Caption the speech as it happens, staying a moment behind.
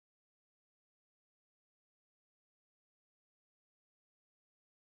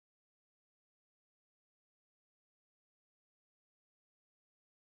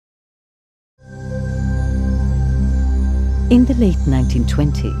In the late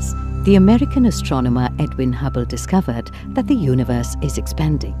 1920s, the American astronomer Edwin Hubble discovered that the universe is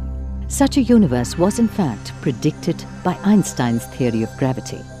expanding. Such a universe was in fact predicted by Einstein's theory of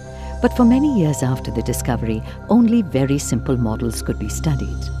gravity. But for many years after the discovery, only very simple models could be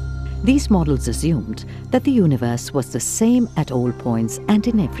studied. These models assumed that the universe was the same at all points and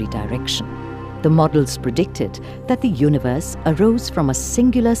in every direction. The models predicted that the universe arose from a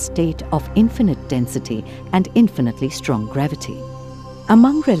singular state of infinite density and infinitely strong gravity.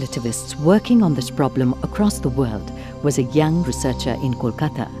 Among relativists working on this problem across the world was a young researcher in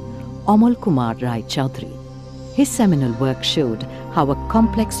Kolkata, Amal Kumar Raychaudhuri. His seminal work showed how a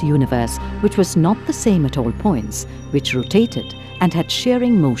complex universe, which was not the same at all points, which rotated and had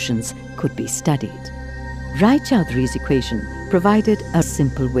shearing motions, could be studied. Raychaudhuri's equation provided a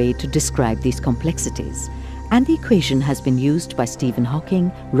simple way to describe these complexities, and the equation has been used by Stephen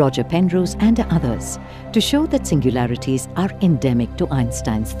Hawking, Roger Penrose and others to show that singularities are endemic to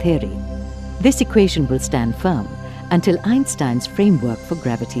Einstein's theory. This equation will stand firm until Einstein's framework for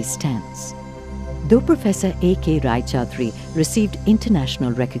gravity stands. Though Professor A.K. Raychaudhuri received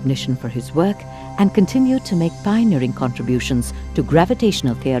international recognition for his work and continued to make pioneering contributions to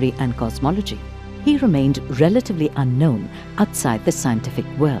gravitational theory and cosmology, he remained relatively unknown outside the scientific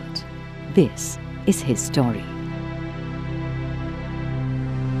world. This is his story.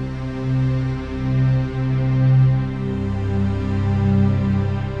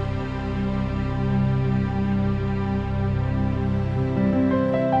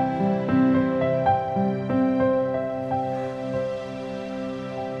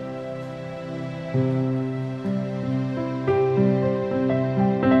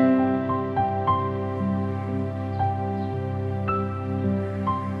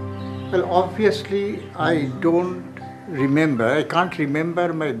 Well, obviously, I can't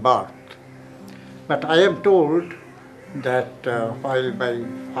remember my birth. But I am told that while my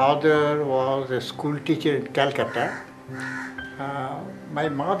father was a school teacher in Calcutta, my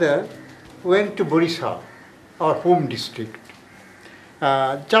mother went to Borisa, our home district,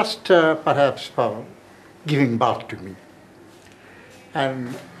 just perhaps for giving birth to me.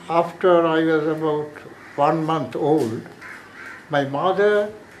 And after I was about 1 month old, my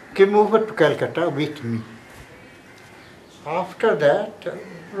mother came over to Calcutta with me. After that,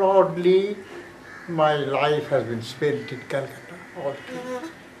 broadly, my life has been spent in Calcutta altogether.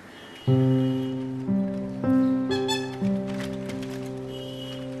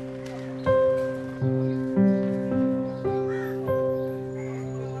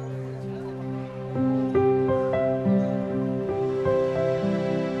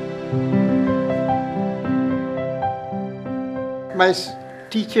 My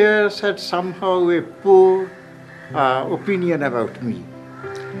teachers had somehow a poor opinion about me.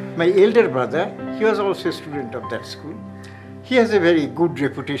 My elder brother, he was also a student of that school. He has a very good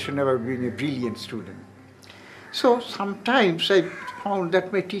reputation about being a brilliant student. So sometimes I found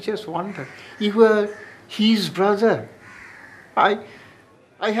that my teachers wondered, you were his brother. I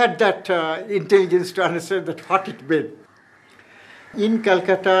had that intelligence to understand that what it meant. In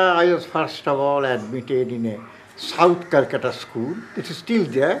Calcutta, I was first of all admitted in a South Calcutta school. It is still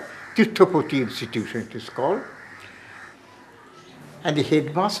there, Tirthapati Institution it is called. And the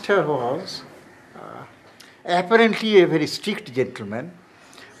headmaster was apparently a very strict gentleman,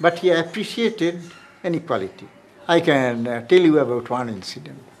 but he appreciated inequality. I can tell you about one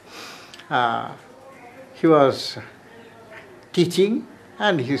incident. He was teaching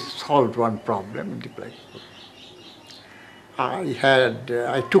and he solved one problem in the blackboard.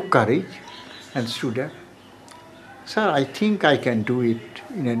 I took courage and stood up. Sir, I think I can do it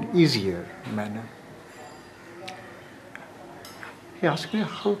in an easier manner. He asked me,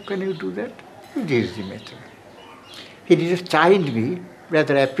 how can you do that? This is the method. He just chided me,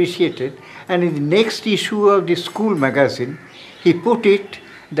 rather appreciated, and in the next issue of the school magazine, he put it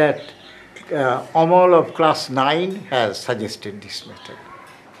that Amal of class 9 has suggested this method.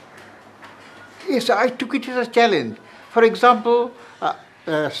 Yes, I took it as a challenge. For example,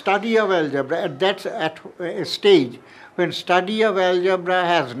 study of algebra, at a stage when study of algebra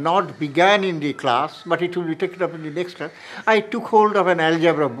has not begun in the class, but it will be taken up in the next class, I took hold of an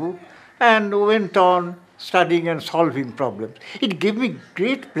algebra book and went on studying and solving problems. It gave me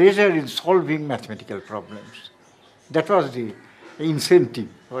great pleasure in solving mathematical problems. That was the incentive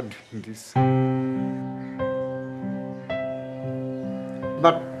for doing this.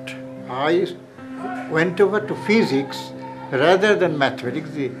 But I went over to physics rather than mathematics.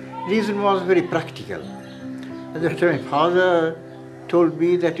 The reason was very practical. That my father told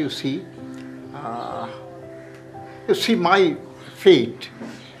me that you see my fate,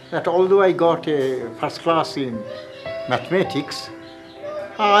 that although I got a first class in mathematics,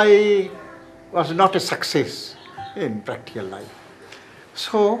 I was not a success in practical life.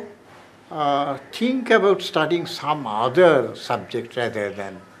 So, think about studying some other subject rather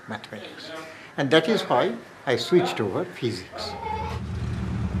than mathematics. And that is why I switched over physics.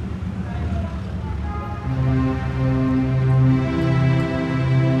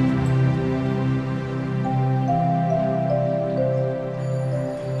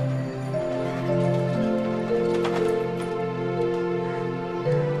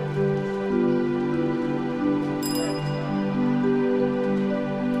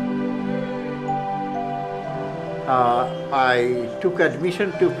 I took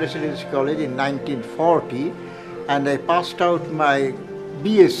admission to Presidency College in 1940 and I passed out my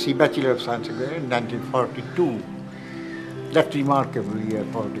BSc, Bachelor of Science in 1942. That's remarkable, year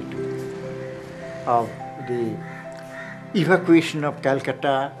 42. The evacuation of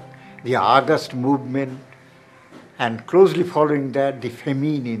Calcutta, the August movement, and closely following that, the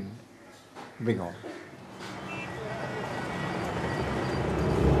famine in Bengal.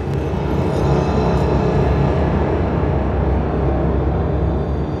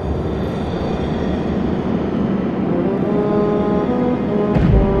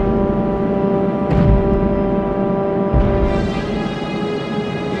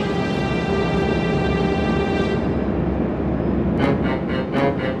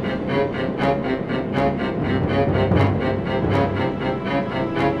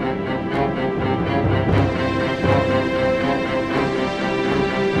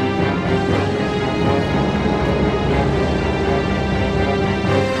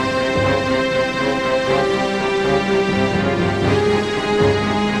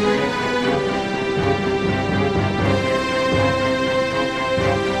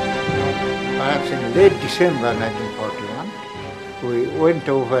 In late December 1941, we went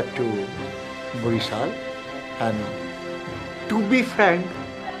over to Borisal, and to be frank,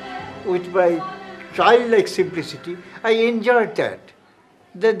 with my childlike simplicity, I enjoyed that.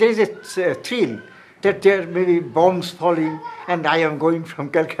 There is a thrill that there may be bombs falling and I am going from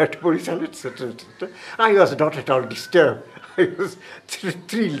Calcutta to Borisal, etc., etc. I was not at all disturbed. I was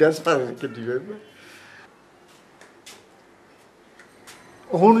thrilled as far as I can remember.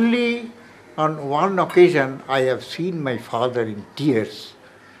 Only on one occasion I have seen my father in tears,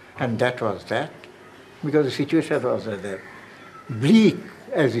 and that was that, because the situation was that bleak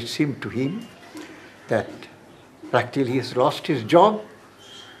as it seemed to him, that practically he has lost his job,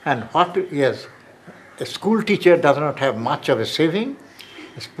 and a school teacher does not have much of a saving,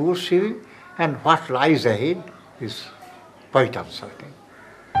 a poor saving, and what lies ahead is quite uncertain.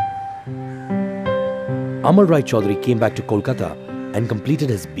 Amal Raychaudhuri came back to Kolkata and completed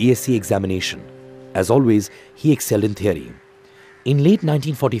his BSc examination. As always, he excelled in theory. In late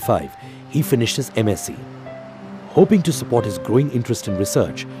 1945, he finished his MSc. Hoping to support his growing interest in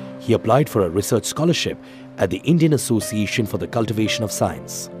research, he applied for a research scholarship at the Indian Association for the Cultivation of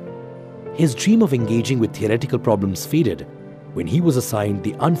Science. His dream of engaging with theoretical problems faded when he was assigned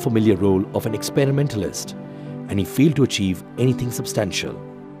the unfamiliar role of an experimentalist, and he failed to achieve anything substantial.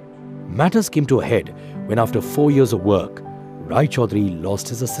 Matters came to a head when, after 4 years of work, Raychaudhuri lost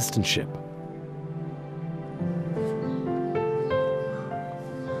his assistantship.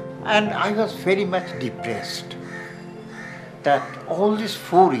 And I was very much depressed that all these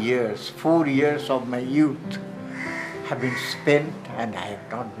 4 years of my youth have been spent and I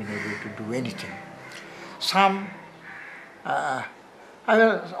have not been able to do anything. I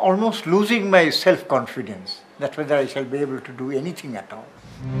was almost losing my self-confidence that whether I shall be able to do anything at all.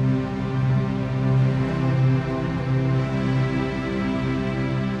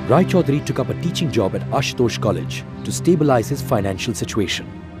 Raychaudhuri took up a teaching job at Ashutosh College to stabilize his financial situation.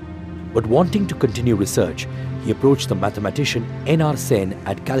 But wanting to continue research, he approached the mathematician N.R. Sen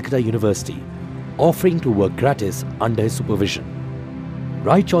at Calcutta University, offering to work gratis under his supervision.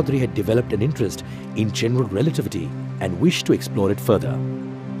 Raychaudhuri had developed an interest in general relativity and wished to explore it further.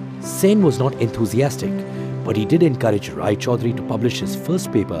 Sen was not enthusiastic, but he did encourage Raychaudhuri to publish his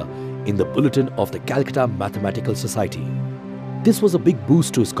first paper in the Bulletin of the Calcutta Mathematical Society. This was a big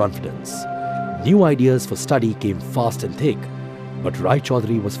boost to his confidence. New ideas for study came fast and thick, but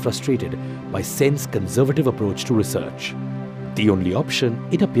Raychaudhuri was frustrated by Sen's conservative approach to research. The only option,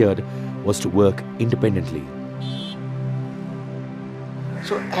 it appeared, was to work independently.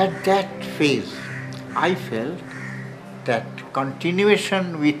 So at that phase, I felt that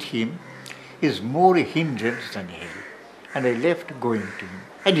continuation with him is more a hindrance than a help, and I left going to him.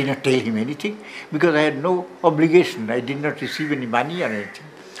 I did not tell him anything because I had no obligation. I did not receive any money or anything.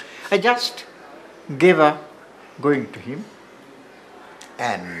 I just gave up going to him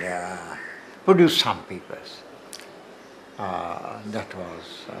and produced some papers. That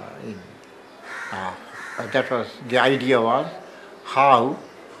was the idea was how,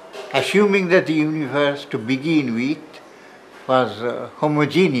 assuming that the universe to begin with was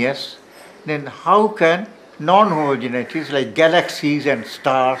homogeneous, then how can non-homogeneities like galaxies and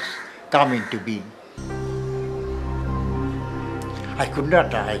stars come into being? I could not,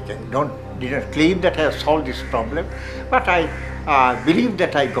 did not claim that I have solved this problem, but I believe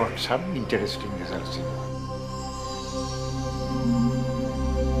that I got some interesting results in it.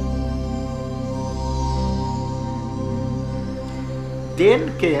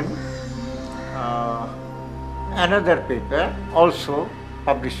 Then came another paper, also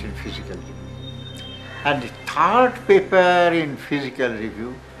published in Physical Review. And the third paper in Physical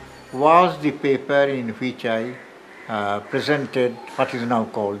Review was the paper in which I presented what is now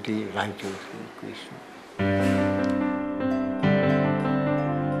called the Raychaudhuri equation.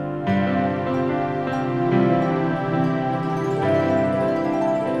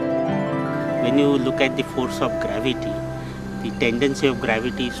 When you look at the force of gravity, the tendency of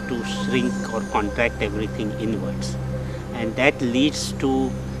gravity is to shrink or contract everything inwards, and that leads to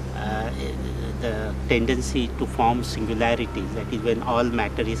the tendency to form singularities, that is when all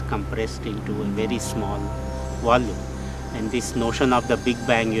matter is compressed into a very small volume. And this notion of the Big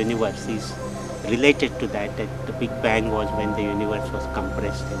Bang universe is related to that the Big Bang was when the universe was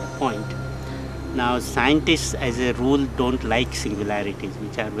compressed in a point. Now scientists as a rule don't like singularities,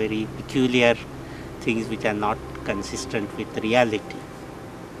 which are very peculiar things which are not consistent with reality.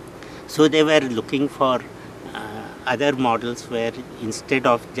 So they were looking for other models where instead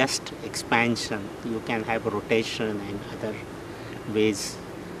of just expansion, you can have rotation and other ways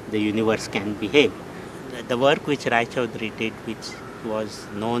the universe can behave. The work which Raychaudhuri did, which was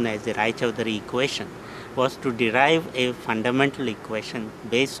known as the Raychaudhuri equation, was to derive a fundamental equation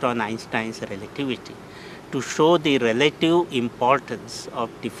based on Einstein's relativity to show the relative importance of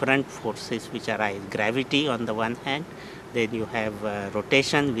different forces which arise. Gravity on the one hand, then you have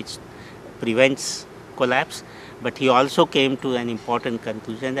rotation which prevents collapse, but he also came to an important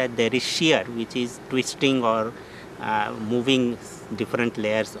conclusion that there is shear which is twisting or moving different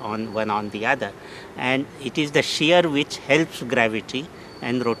layers on one on the other, and it is the shear which helps gravity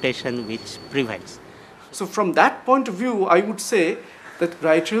and rotation which prevents. So from that point of view, I would say that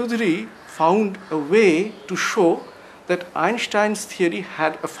Raychaudhuri found a way to show that Einstein's theory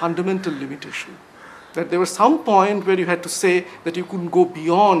had a fundamental limitation. That there was some point where you had to say that you couldn't go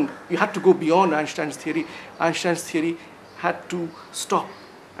beyond, you had to go beyond Einstein's theory. Einstein's theory had to stop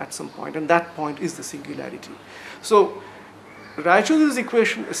at some point, and that point is the singularity. So Raychaudhuri's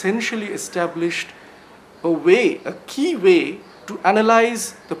equation essentially established a key way to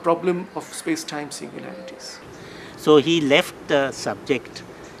analyze the problem of space-time singularities. So he left the subject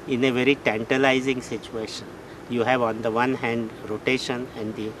in a very tantalizing situation. You have on the one hand rotation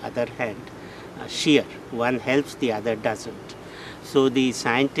and the other hand shear. One helps, the other doesn't. So the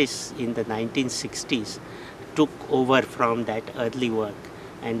scientists in the 1960s took over from that early work,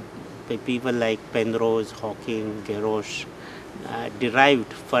 and people like Penrose, Hawking, Garrosh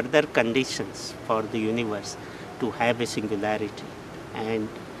derived further conditions for the universe to have a singularity, and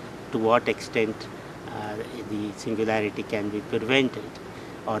to what extent the singularity can be prevented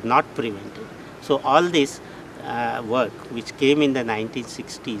or not prevented. So all this work which came in the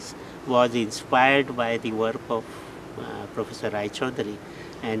 1960s was inspired by the work of Professor Raychaudhuri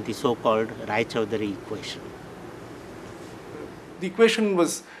and the so-called Raychaudhuri equation. The equation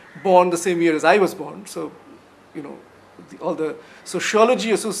was born the same year as I was born, so all the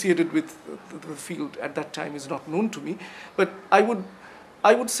sociology associated with the field at that time is not known to me. But I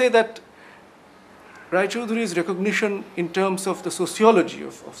would say that Raychaudhuri's recognition in terms of the sociology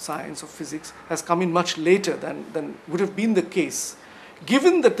of science, of physics, has come in much later than would have been the case,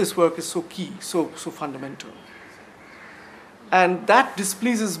 given that this work is so key, so fundamental. And that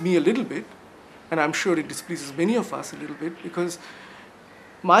displeases me a little bit, and I'm sure it displeases many of us a little bit, because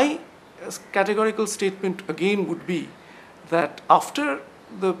my categorical statement again would be that after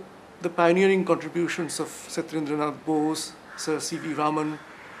the pioneering contributions of Satyendranath Bose, Sir C.V. Raman,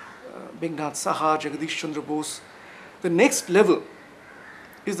 Meghnad Saha, Jagadish Chandra Bose, the next level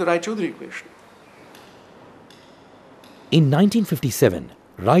is the Raychaudhuri equation. In 1957,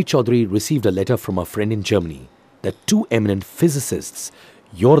 Raychaudhuri received a letter from a friend in Germany that two eminent physicists,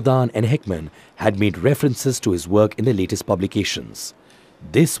 Jordan and Heckman, had made references to his work in their latest publications.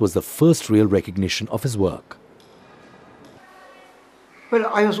 This was the first real recognition of his work. Well,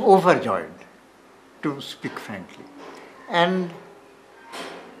 I was overjoyed, to speak frankly. And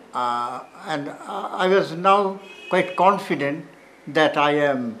I was now quite confident that I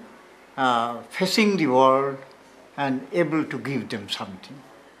am facing the world and able to give them something.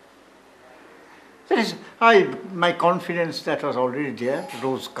 That is, my confidence that was already there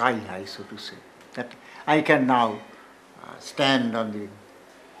rose sky high, so to say. That I can now stand on the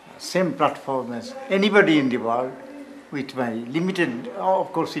same platform as anybody in the world with my limited,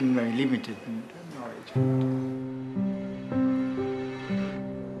 of course in my limited knowledge.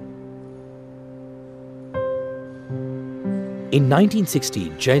 In 1960,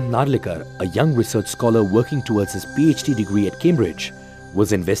 Jayant Narlikar, a young research scholar working towards his PhD degree at Cambridge,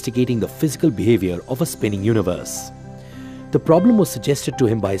 was investigating the physical behavior of a spinning universe. The problem was suggested to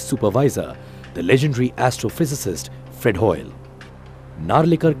him by his supervisor, the legendary astrophysicist Fred Hoyle.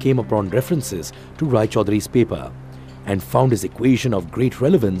 Narlikar came upon references to Raychaudhuri's paper and found his equation of great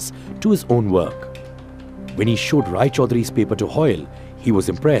relevance to his own work. When he showed Raychaudhuri's paper to Hoyle, he was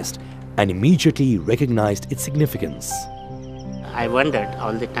impressed and immediately recognized its significance. I wondered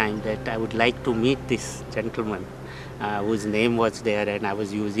all the time that I would like to meet this gentleman whose name was there, and I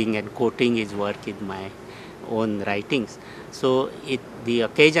was using and quoting his work in my own writings. So the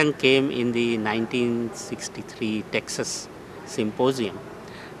occasion came in the 1963 Texas symposium.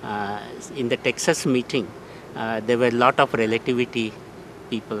 In the Texas meeting, there were a lot of relativity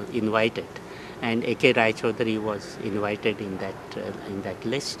people invited, and A.K. Raychaudhuri was invited in that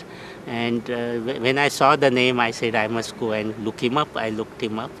list. And when I saw the name, I said I must go and look him up. I looked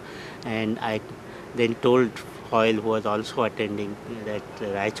him up, and I then told Hoyle, who was also attending, that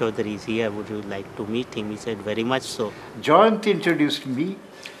Raychaudhuri is here. Would you like to meet him? He said, very much so. Jayant introduced me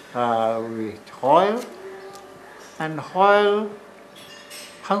with Hoyle, and Hoyle,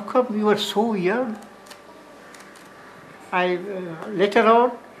 how come you are so young? Later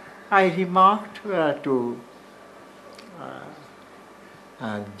on, I remarked to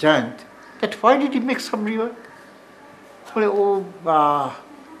Jayant that why did he make some remark?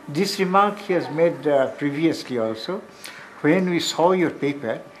 This remark he has made previously also. When we saw your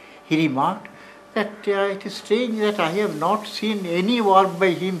paper, he remarked that it is strange that I have not seen any work by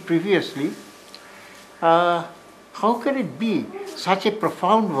him previously. How can it be? Such a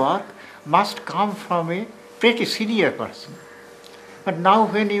profound work must come from a pretty senior person. But now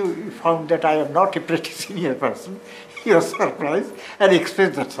when you found that I am not a pretty senior person, he was surprised and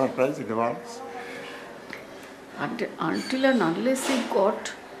expressed that surprise in advance. Until and unless he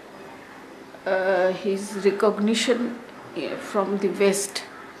got his recognition from the West,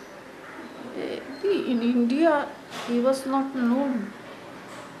 in India he was not known.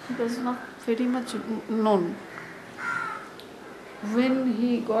 He was not very much known. When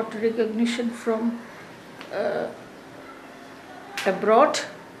he got recognition from abroad,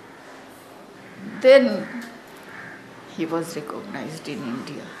 then he was recognized in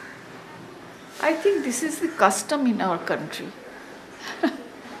India. I think this is the custom in our country.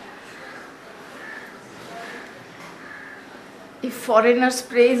 If foreigners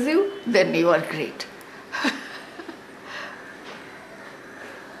praise you, then you are great.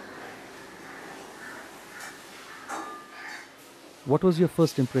 What was your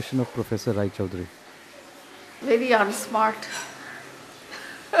first impression of Professor Raychaudhuri? Very unsmart,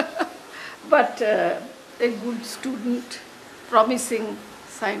 but a good student, promising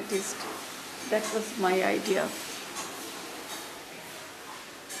scientist. That was my idea.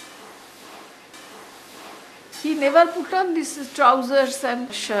 He never put on these trousers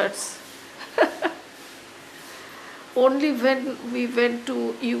and shirts. Only when we went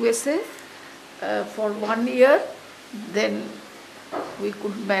to USA for 1 year, then we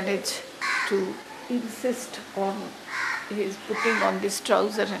could manage to insist on his putting on this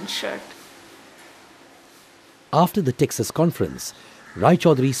trouser and shirt. After the Texas conference,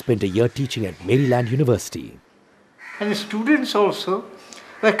 Raychaudhuri spent a year teaching at Maryland University. And the students also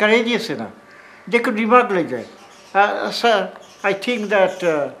were courageous enough. They could remark like that. Sir, I think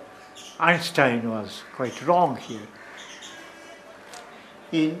that Einstein was quite wrong here.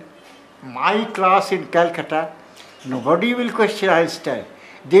 In my class in Calcutta, nobody will question Einstein.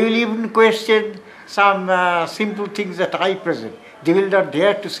 They will even question some simple things that I present. They will not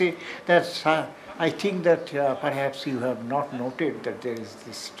dare to say that, sir, I think that perhaps you have not noted that there is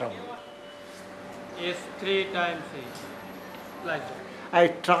this trouble. Yes, 3 times like that. I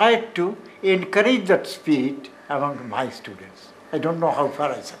tried to encourage that spirit among my students. I don't know how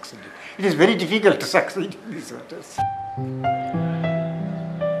far I succeeded. It is very difficult to succeed in these matters.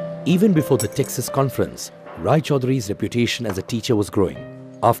 Even before the Texas conference, Raychaudhuri's reputation as a teacher was growing.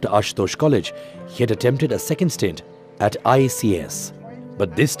 After Ashutosh College, he had attempted a second stint at IACS.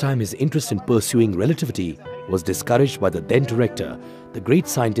 But this time his interest in pursuing relativity was discouraged by the then director, the great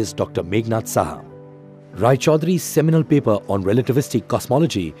scientist Dr. Meghnad Saha. Raychaudhuri's seminal paper on relativistic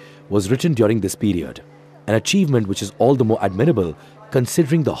cosmology was written during this period. an achievement which is all the more admirable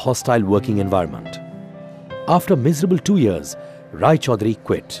considering the hostile working environment. After a miserable 2 years, Raychaudhuri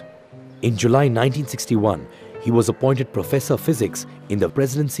quit. In July 1961, he was appointed Professor of Physics in the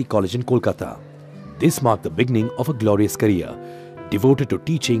Presidency College in Kolkata. This marked the beginning of a glorious career, devoted to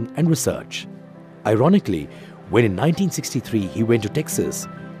teaching and research. Ironically, when in 1963 he went to Texas,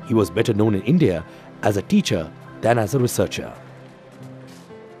 he was better known in India as a teacher than as a researcher.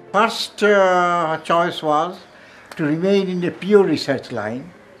 First choice was to remain in the pure research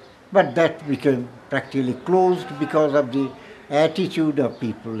line, but that became practically closed because of the attitude of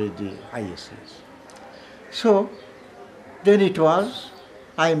people in the ISS. So then it was,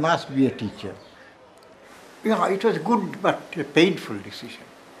 I must be a teacher. Yeah, it was good but a painful decision.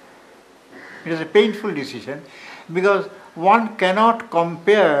 It was a painful decision because one cannot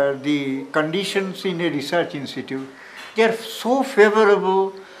compare the conditions in a research institute. They are so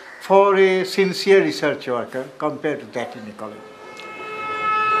favorable for a sincere research worker compared to that in a college.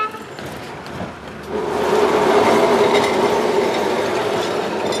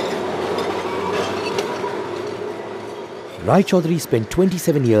 Raychaudhuri spent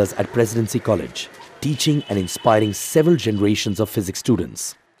 27 years at Presidency College, teaching and inspiring several generations of physics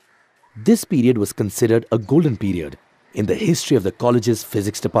students. This period was considered a golden period in the history of the college's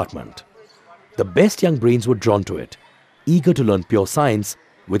physics department. The best young brains were drawn to it, eager to learn pure science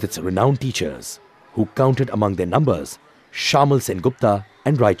with its renowned teachers, who counted among their numbers Shamal Sengupta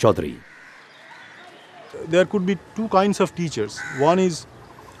and Raychaudhuri. There could be two kinds of teachers. One is,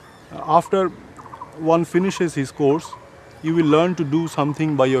 after one finishes his course, you will learn to do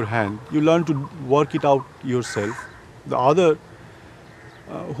something by your hand. You learn to work it out yourself. The other,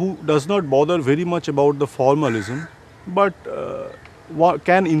 who does not bother very much about the formalism, but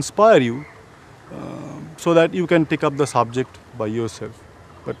can inspire you so that you can take up the subject by yourself.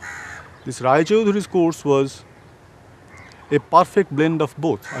 But this Raychaudhuri's course was a perfect blend of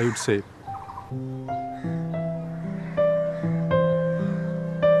both, I would say.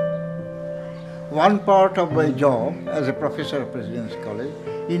 One part of my job as a professor of Presidency College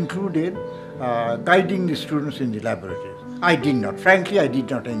included guiding the students in the laboratories. I did not, frankly, I did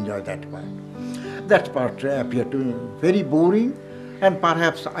not enjoy that part. That part appeared to me very boring, and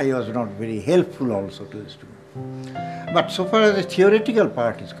perhaps I was not very helpful also to the students. But so far as the theoretical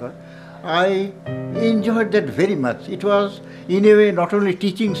part is concerned, I enjoyed that very much. It was, in a way, not only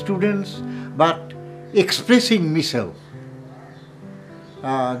teaching students, but expressing myself.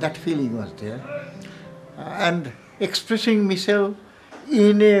 That feeling was there. And expressing myself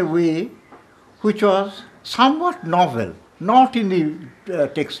in a way which was somewhat novel, not in the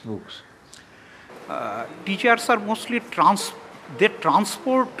textbooks. Teachers are mostly they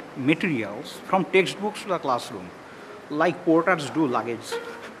transport materials from textbooks to the classroom, like porters do luggage,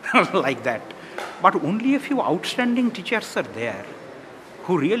 like that. But only a few outstanding teachers are there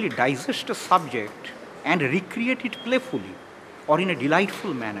who really digest a subject and recreate it playfully or in a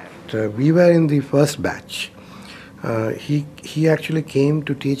delightful manner. We were in the first batch. He actually came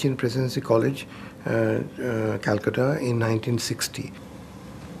to teach in Presidency College, Calcutta, in 1960.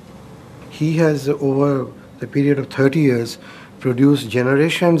 He has, over the period of 30 years, produced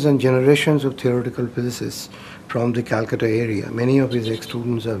generations and generations of theoretical physicists from the Calcutta area. Many of his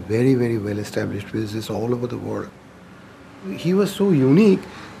ex-students are very, very well-established physicists all over the world. He was so unique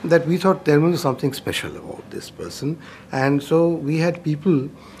that we thought there was something special about this person, and so we had people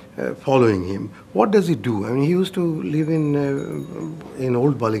following him. What does he do? I mean, he used to live in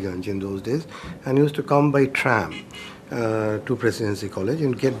Old Baliganj in those days, and he used to come by tram to Presidency College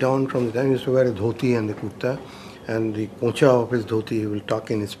and get down from the tram. He used to wear a dhoti and a kurta, and the pocha of his dhoti he will tuck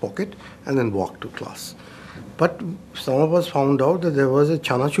in his pocket and then walk to class. But some of us found out that there was a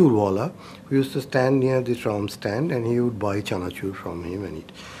chanachur wala who used to stand near the tram stand, and he would buy chanachur from him and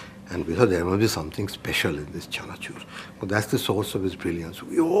eat. And we thought there must be something special in this chanachur. Well, that's the source of his brilliance.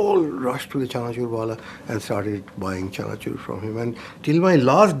 We all rushed to the chanachur wala and started buying chanachur from him. And till my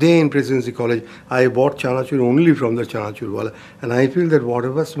last day in Presidency College, I bought chanachur only from the chanachur wala. And I feel that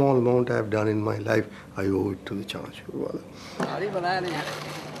whatever small amount I have done in my life, I owe it to the chanachur wala.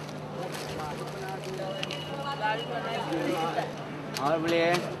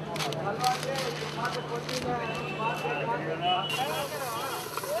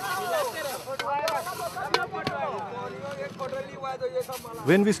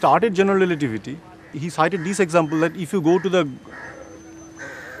 When we started general relativity, he cited this example that if you go to the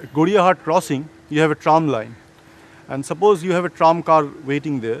Goriahat crossing, you have a tram line. And suppose you have a tram car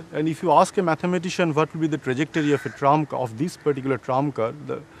waiting there, and if you ask a mathematician what will be the trajectory of a tram car, of this particular tram car,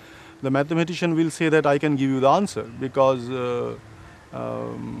 the mathematician will say that I can give you the answer, because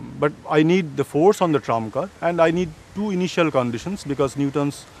But I need the force on the tram car, and I need two initial conditions because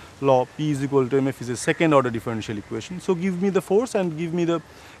Newton's law P is equal to mf is a second order differential equation. So give me the force and give me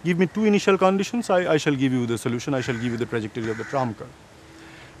two initial conditions. I shall give you the solution. I shall give you the trajectory of the tram car.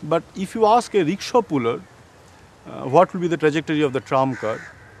 But if you ask a rickshaw puller what will be the trajectory of the tram car,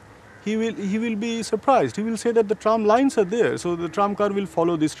 he will be surprised. He will say that the tram lines are there, so the tram car will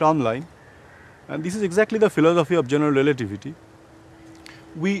follow this tram line. And this is exactly the philosophy of general relativity.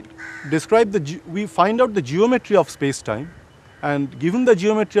 We find out the geometry of space-time, and given the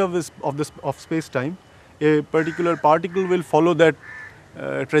geometry of space-time, a particular particle will follow that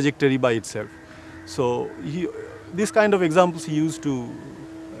trajectory by itself. So this kind of examples he used to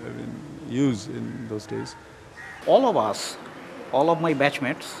use in those days. All of us, all of my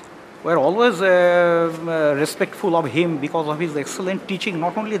batchmates, were always respectful of him because of his excellent teaching.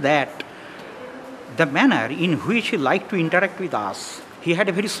 Not only that, the manner in which he liked to interact with us. He had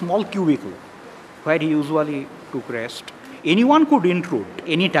a very small cubicle where he usually took rest. Anyone could intrude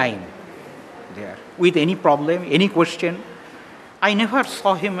anytime there with any problem, any question. I never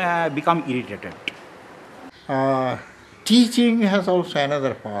saw him become irritated. Teaching has also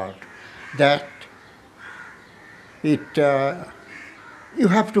another part, that you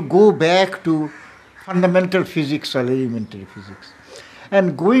have to go back to fundamental physics or elementary physics.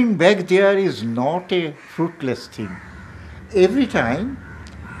 And going back there is not a fruitless thing. Every time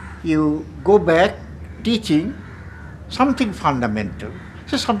you go back teaching something fundamental,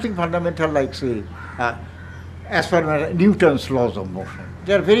 so something fundamental like, say, as per Newton's laws of motion.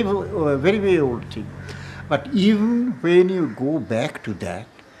 They are very, very old thing. But even when you go back to that,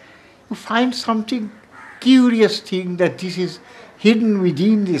 you find something curious thing that this is hidden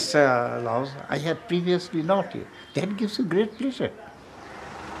within these laws I had previously noted. That gives you great pleasure.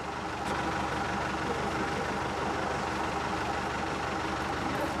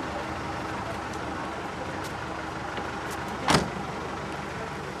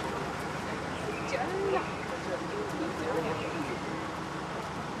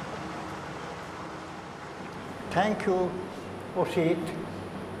 Thank you, Osit,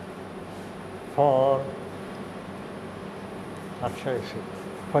 for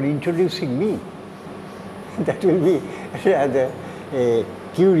introducing me. That will be rather a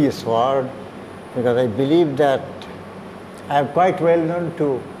curious word, because I believe that I am quite well known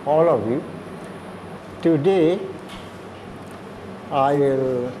to all of you. Today, I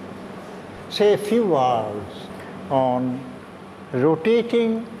will say a few words on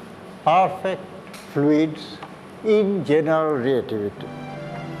rotating perfect fluids in general relativity.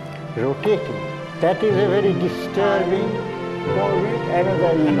 Rotating, that is a very disturbing point.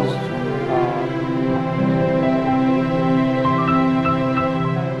 Another is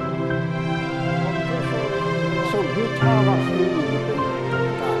so beta must be independent of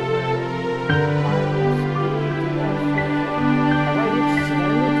time.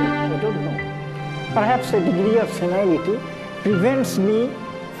 I don't know. Perhaps a degree of senility prevents me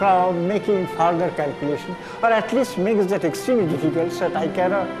from making further calculation, or at least makes that extremely difficult, so that I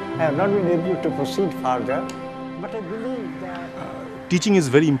have not been able to proceed further. But I believe that teaching is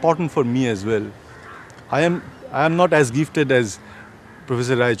very important for me as well. I am not as gifted as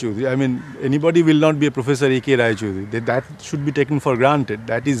Professor Raychaudhuri. I mean, anybody will not be a Professor A.K. Raychaudhuri. That should be taken for granted.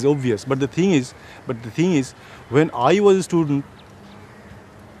 That is obvious. But the thing is, when I was a student,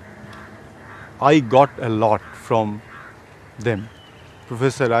 I got a lot from them.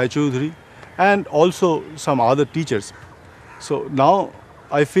 Professor Raychaudhuri and also some other teachers. So now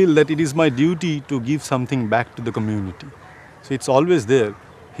I feel that it is my duty to give something back to the community. So it's always there,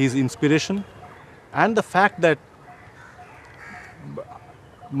 his inspiration and the fact that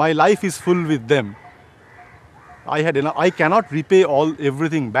my life is full with them. I cannot repay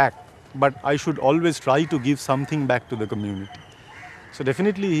everything back, but I should always try to give something back to the community. So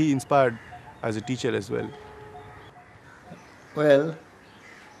definitely he inspired as a teacher as well. Well,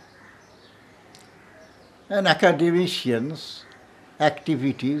 an academician's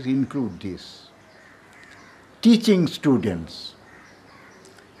activities include this: teaching students,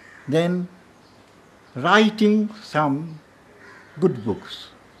 then writing some good books,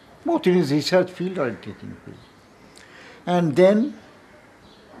 both in his research field or in teaching field, and then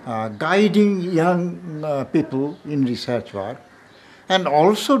guiding young people in research work, and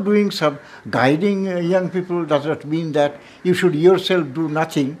also doing some guiding young people does not mean that you should yourself do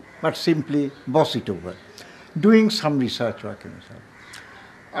nothing but simply boss it over. Doing some research work himself.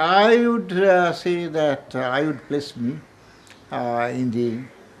 I would say that I would place me in the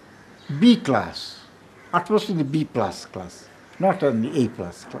B class, at most in the B plus class, not in the A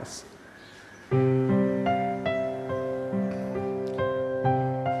plus class.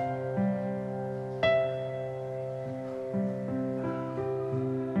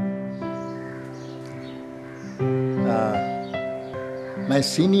 My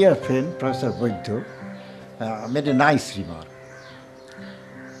senior friend, Professor Vaidya, made a nice remark.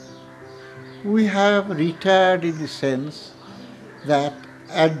 We have retired in the sense that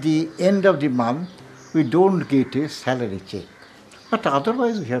at the end of the month, we don't get a salary check. But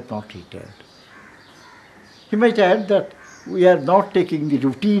otherwise, we have not retired. He might add that we are not taking the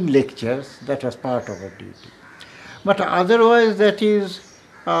routine lectures that was part of our duty. But otherwise, that is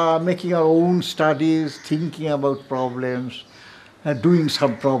making our own studies, thinking about problems, doing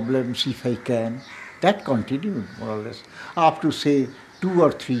some problems if I can. That continued more or less up to say 2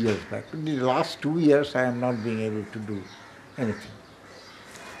 or 3 years back. In the last 2 years, I am not being able to do anything.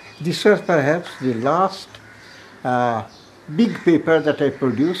 This was perhaps the last big paper that I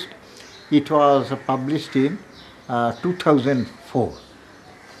produced. It was published in 2004,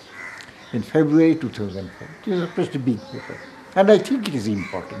 in February 2004. It is a pretty big paper, and I think it is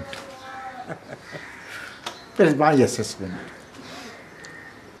important. That is my assessment.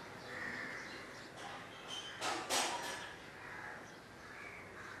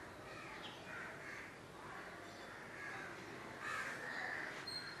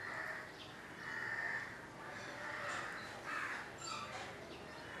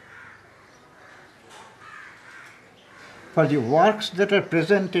 For the works that are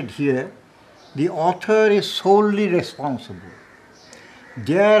presented here, the author is solely responsible,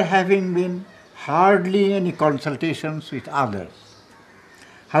 there having been hardly any consultations with others.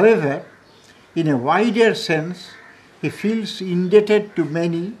 However, in a wider sense, he feels indebted to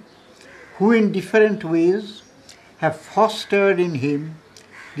many who in different ways have fostered in him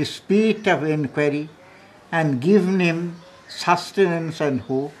the spirit of inquiry and given him sustenance and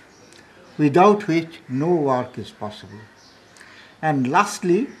hope, without which no work is possible. And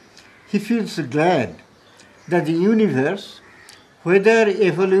lastly, he feels glad that the universe, whether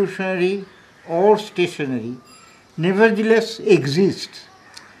evolutionary or stationary, nevertheless exists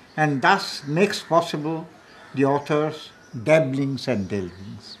and thus makes possible the author's dabblings and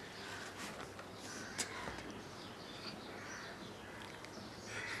delvings.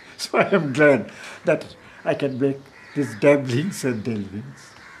 So I am glad that I can make these dabblings and delvings.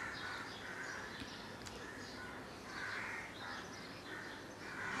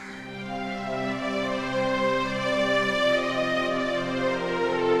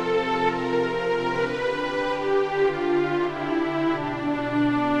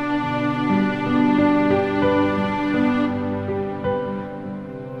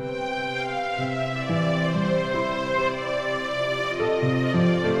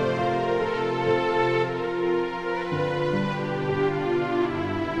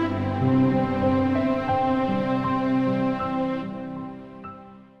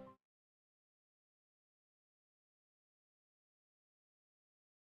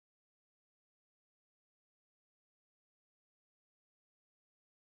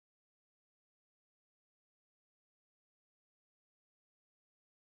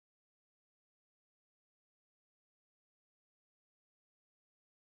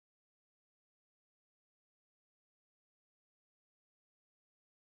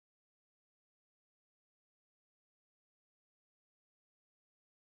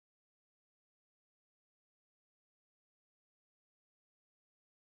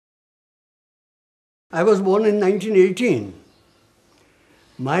 I was born in 1918.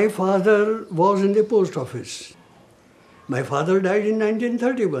 My father was in the post office. My father died in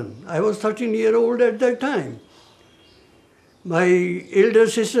 1931. I was 13 years old at that time. My elder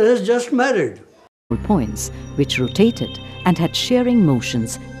sister has just married. Points which rotated and had shearing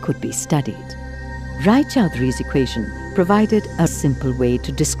motions could be studied. Raychaudhuri's equation provided a simple way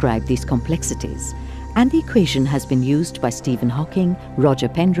to describe these complexities, and the equation has been used by Stephen Hawking, Roger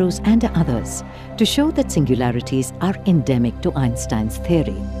Penrose and others to show that singularities are endemic to Einstein's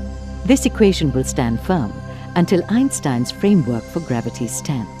theory. This equation will stand firm until Einstein's framework for gravity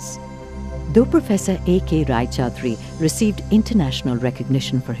stands. Though Professor A.K. Raychaudhuri received international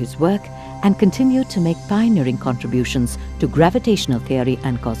recognition for his work and continued to make pioneering contributions to gravitational theory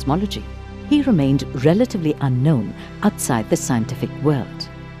and cosmology, he remained relatively unknown outside the scientific world.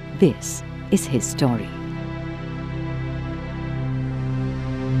 This is his story.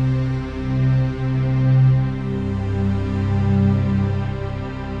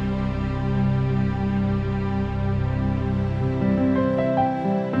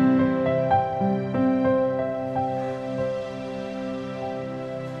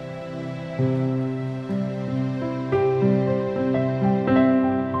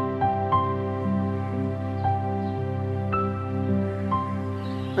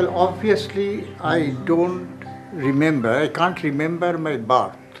 Well, obviously, I can't remember my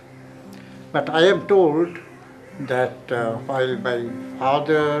birth. But I am told that while my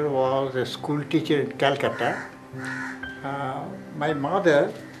father was a school teacher in Calcutta, my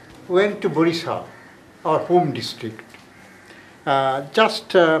mother went to Borisa, our home district, just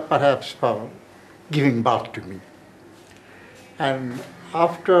perhaps for giving birth to me. And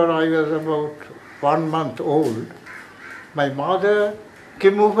after I was about 1 month old, my mother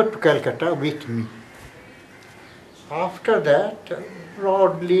came over to Calcutta with me. After that,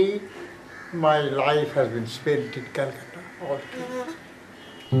 broadly, my life has been spent in Calcutta altogether.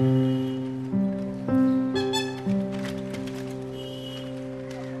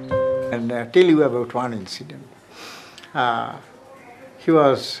 And I'll tell you about one incident. He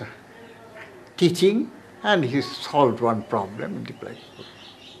was teaching and he solved one problem in the blackboard.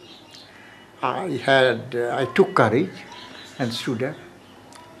 I took courage and stood up.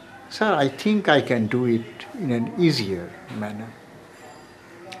 Sir, I think I can do it in an easier manner.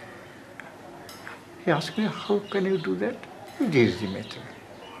 He asked me, how can you do that? This is the method.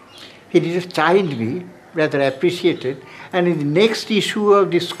 He didn't chide me, rather appreciated, and in the next issue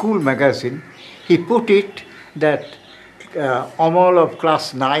of the school magazine, he put it that Amal of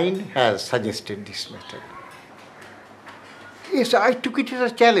class 9 has suggested this method. Yes, I took it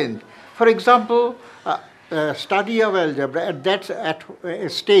as a challenge. For example, study of algebra, that's at a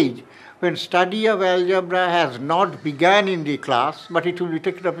stage when study of algebra has not begun in the class, but it will be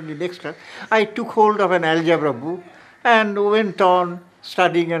taken up in the next class. I took hold of an algebra book and went on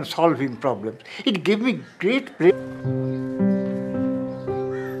studying and solving problems. It gave me great pleasure.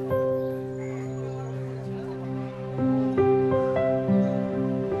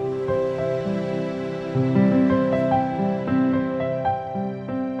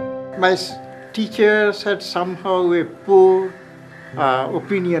 My teachers had somehow a poor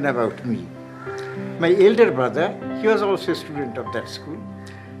opinion about me. My elder brother, he was also a student of that school.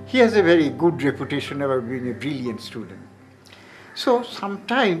 He has a very good reputation about being a brilliant student. So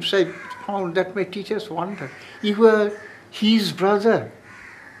sometimes I found that my teachers wondered, you were his brother.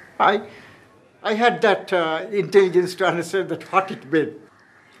 I had that intelligence to understand that what it meant.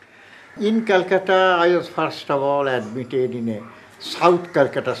 In Calcutta, I was first of all admitted in a South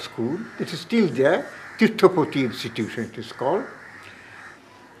Calcutta school. It is still there, Tirthapati Institution it is called.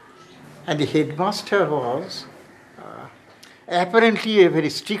 And the headmaster was apparently a very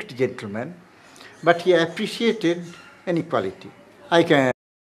strict gentleman, but he appreciated inequality. I can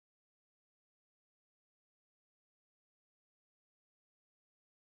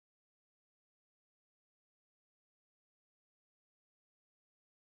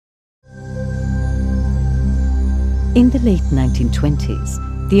In the late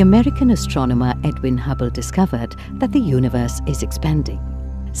 1920s, the American astronomer Edwin Hubble discovered that the universe is expanding.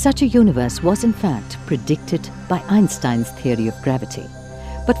 Such a universe was in fact predicted by Einstein's theory of gravity.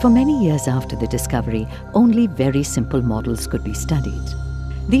 But for many years after the discovery, only very simple models could be studied.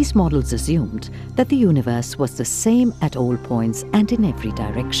 These models assumed that the universe was the same at all points and in every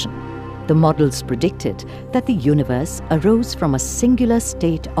direction. The models predicted that the universe arose from a singular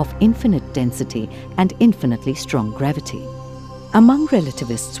state of infinite density and infinitely strong gravity. Among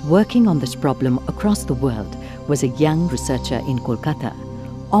relativists working on this problem across the world was a young researcher in Kolkata,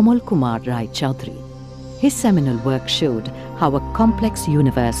 Amal Kumar Raychaudhuri. His seminal work showed how a complex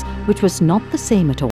universe, which was not the same at all